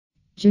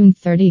June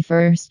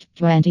 31st,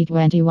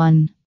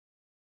 2021.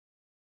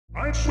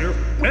 I swear,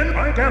 when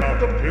I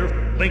cannot appear,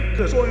 Link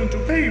is going to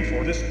pay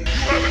for this. You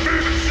haven't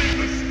even seen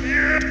this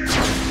yet!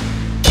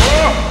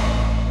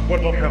 Ah!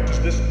 What the hell is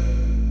this?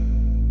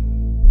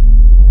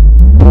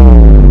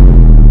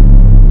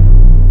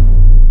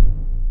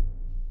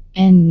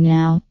 And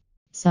now,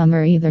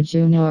 summer either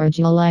June or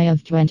July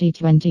of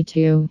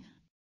 2022.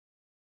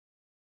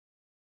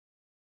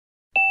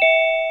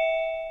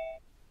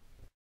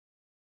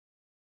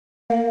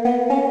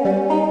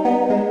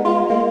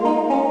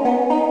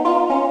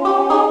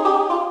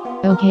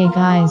 Okay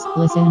guys,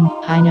 listen,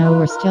 I know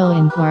we're still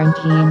in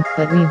quarantine,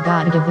 but we've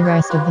got to give the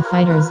rest of the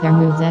fighters their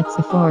movesets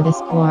before this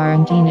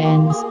quarantine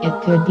ends.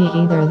 It could be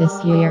either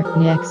this year,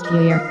 next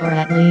year, or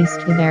at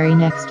least the very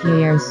next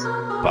years.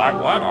 But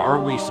what are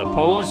we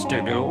supposed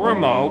to do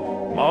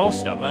remote?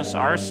 Most of us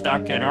are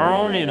stuck in our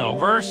own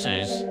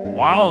universes,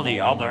 while the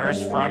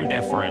others from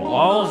different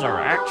Lawls are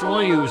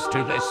actually used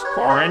to this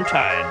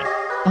quarantine.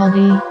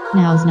 Aldi,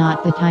 now's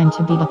not the time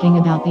to be talking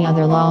about the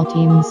other Lawl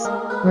teams.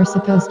 We're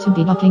supposed to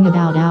be talking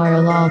about our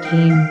Lawl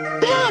team.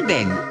 Now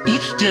then,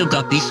 you've still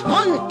got this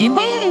one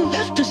email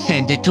left to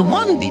send it to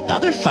one of the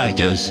other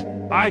fighters.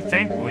 I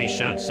think we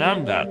should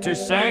send that to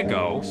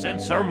Sago,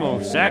 since her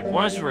moveset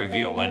was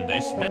revealed in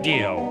this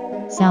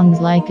video. Sounds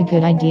like a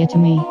good idea to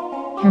me.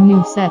 Her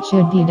moveset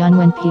should be done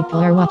when people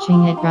are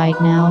watching it right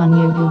now on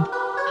YouTube.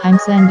 I'm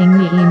sending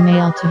the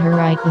email to her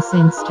right this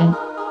instant.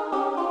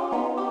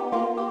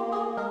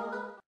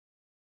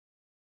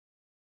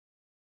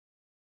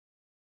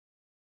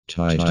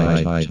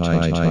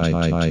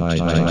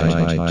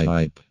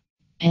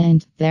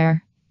 And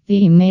there.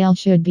 The email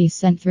should be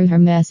sent through her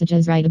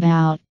messages right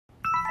about.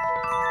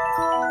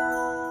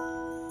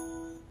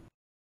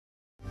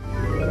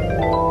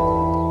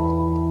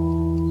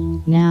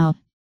 Now.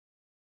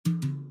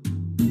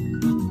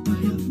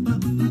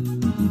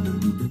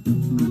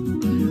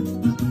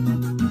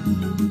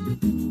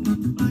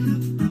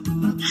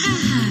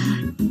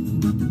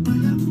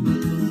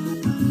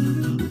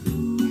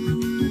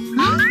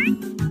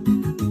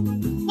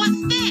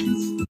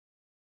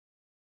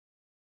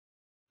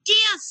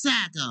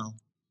 Sago,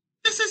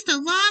 this is the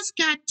Law's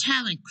Got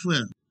Talent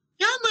crew.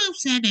 Your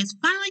moveset is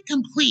finally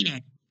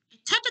completed. It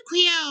took the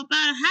crew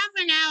about half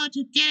an hour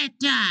to get it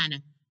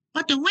done,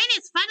 but the win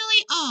is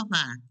finally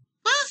over.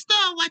 Let us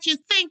know what you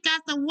think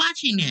after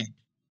watching it.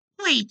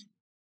 Wait,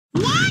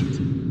 what?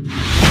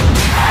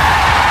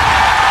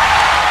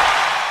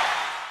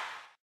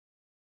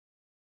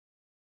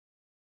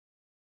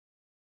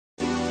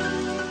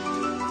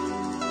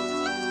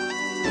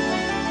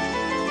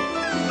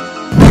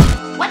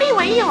 What do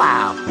you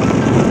want?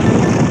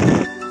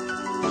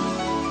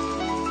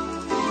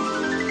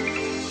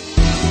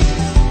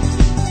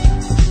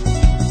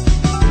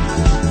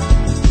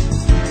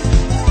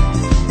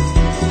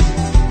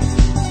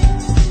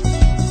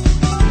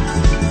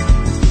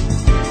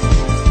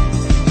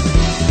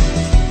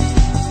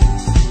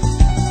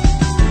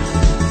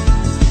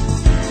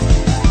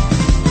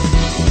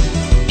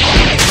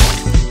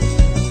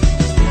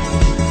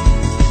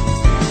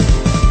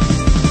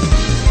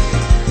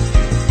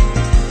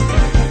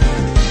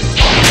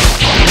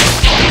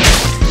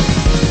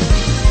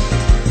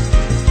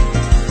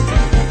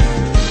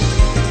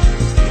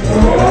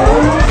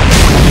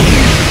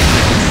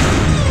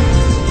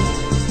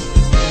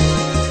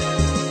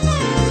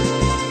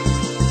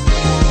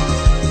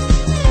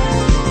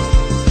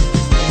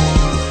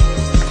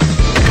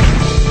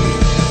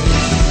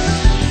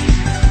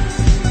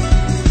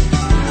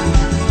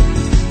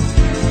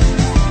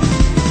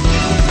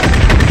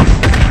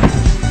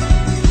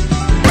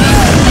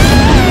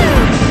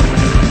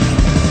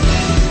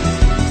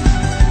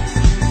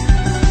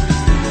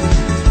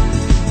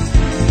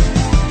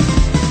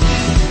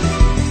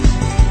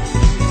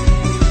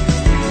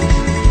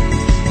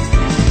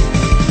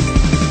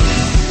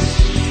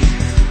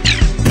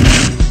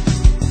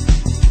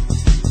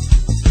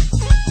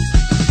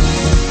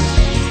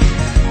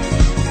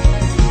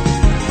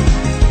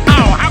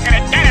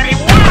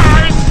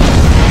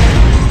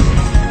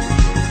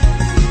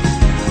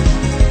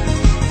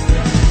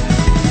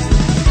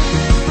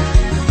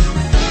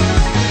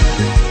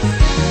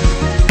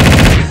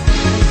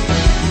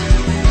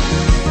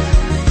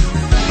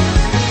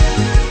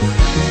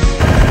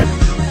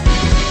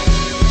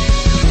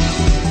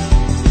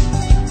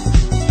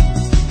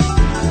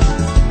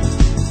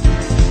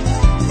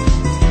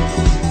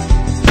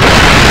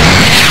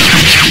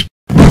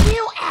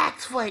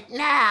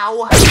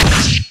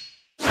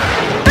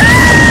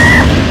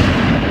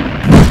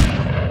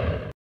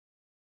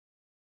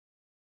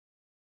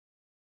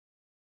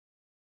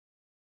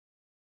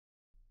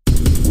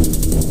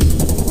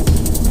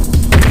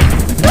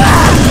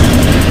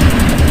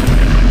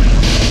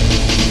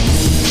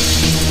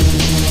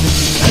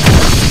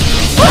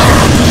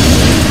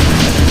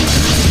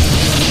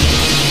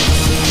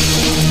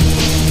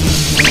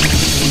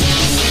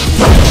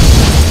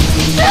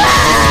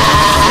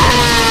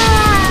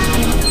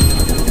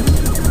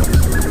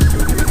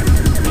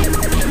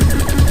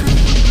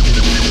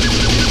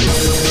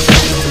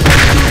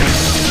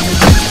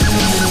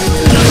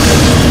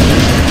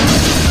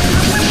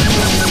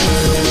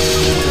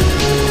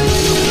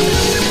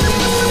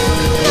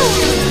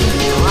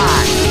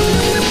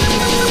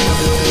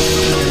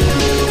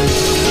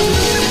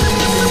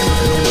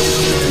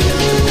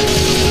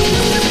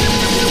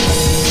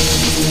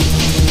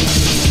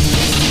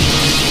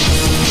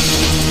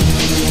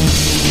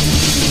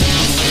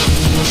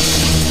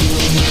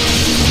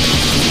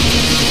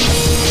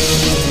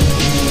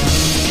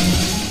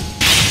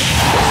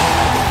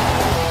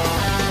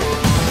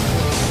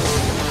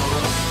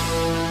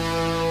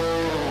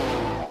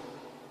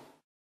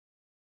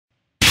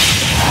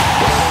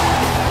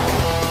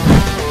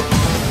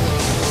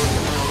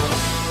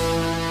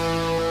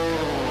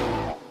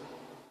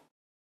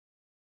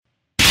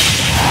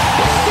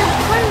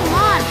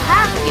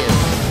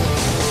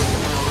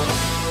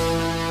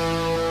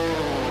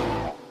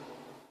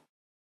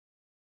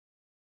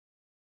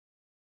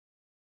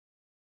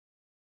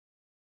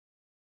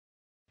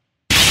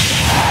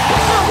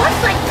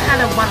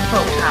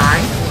 full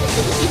time.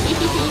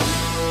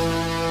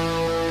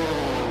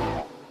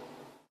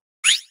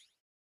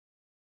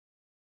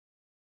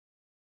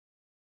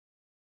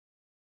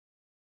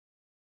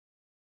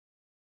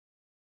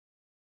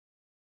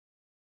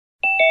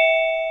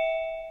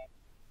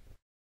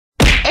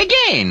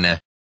 Again!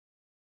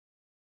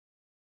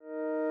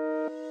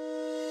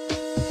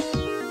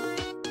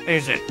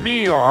 Is it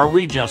me or are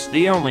we just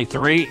the only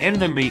three in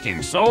the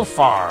meeting so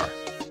far?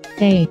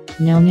 Hey,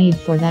 no need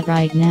for that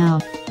right now.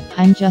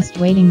 I'm just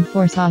waiting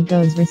for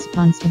Sago's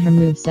response to her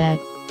moveset.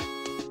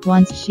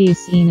 Once she's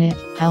seen it,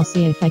 I'll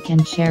see if I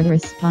can share the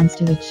response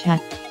to the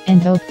chat,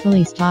 and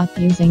hopefully stop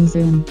using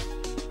Zoom.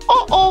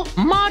 Uh-oh,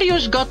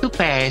 Mario's got to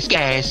pass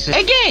gas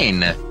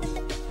again!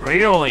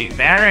 Really,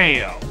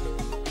 Mario?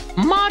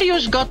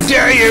 Mario's got to...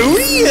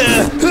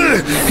 Diarrhea!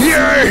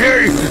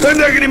 I'm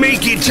not gonna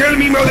make it. Tell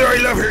me, mother, I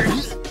love her.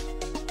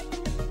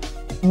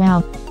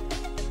 Wow.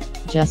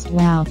 Just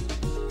wow.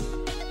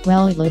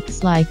 Well, it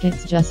looks like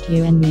it's just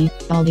you and me,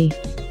 Baldi.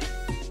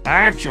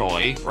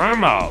 Actually,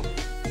 Remo,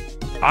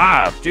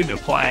 I have to do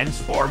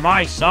plans for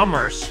my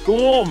summer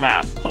school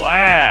math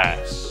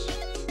class.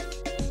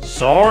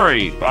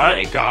 Sorry, but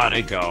I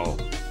gotta go.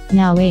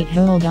 Now wait,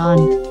 hold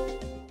on.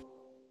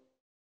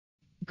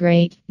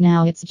 Great,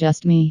 now it's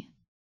just me.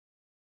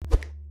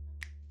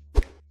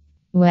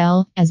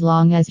 Well, as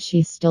long as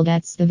she still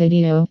gets the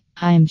video,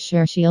 I'm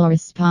sure she'll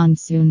respond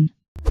soon.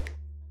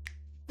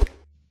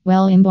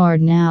 Well, I'm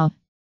bored now.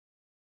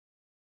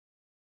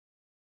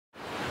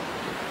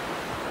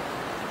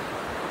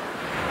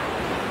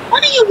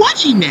 What are you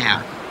watching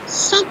now?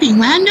 Something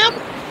random?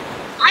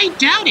 I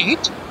doubt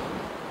it.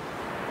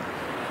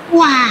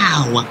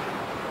 Wow.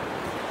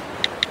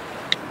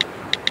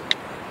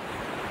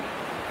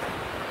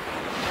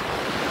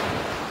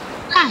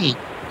 Hi,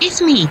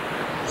 it's me,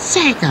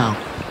 Sago.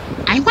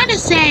 I want to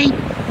say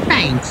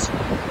thanks.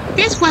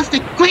 This was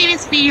the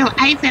greatest video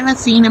I've ever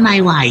seen in my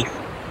life.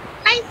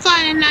 I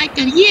thought in like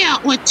a year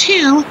or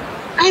two,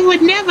 I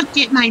would never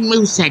get my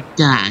moveset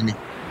done.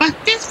 But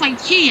this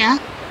right here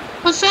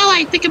was all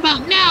I think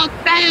about now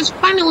that is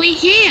finally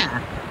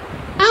here.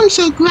 I'm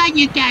so glad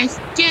you guys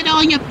did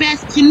all your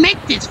best to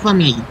make this for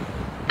me.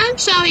 I'm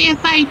sorry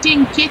if I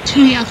didn't get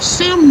to your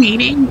Zoom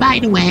meeting, by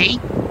the way.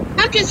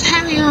 I'm just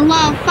having a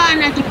lot of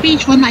fun at the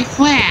beach with my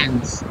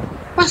friends.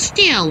 But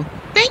still,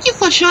 thank you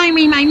for showing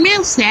me my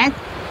moveset,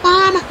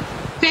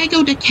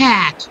 Sago the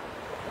Cat.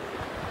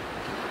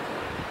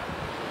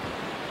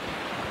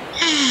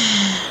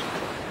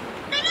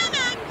 And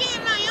I'm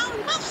getting my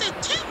own moveset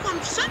too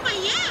from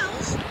somebody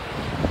else.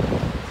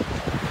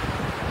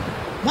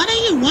 What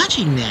are you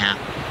watching now?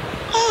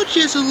 Oh,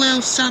 just a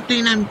little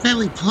something I'm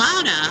very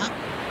proud of.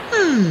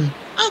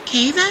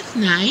 Okay, that's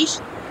nice.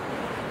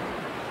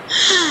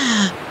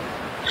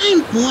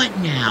 I'm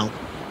bored now.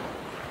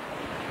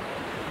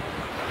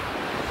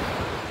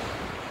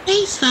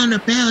 May sound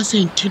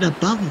embarrassing to the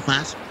both of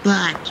us,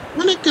 but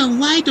wanna go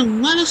ride the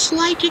water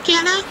slide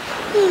together?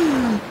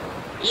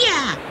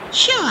 Yeah,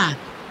 sure.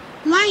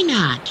 Why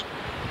not?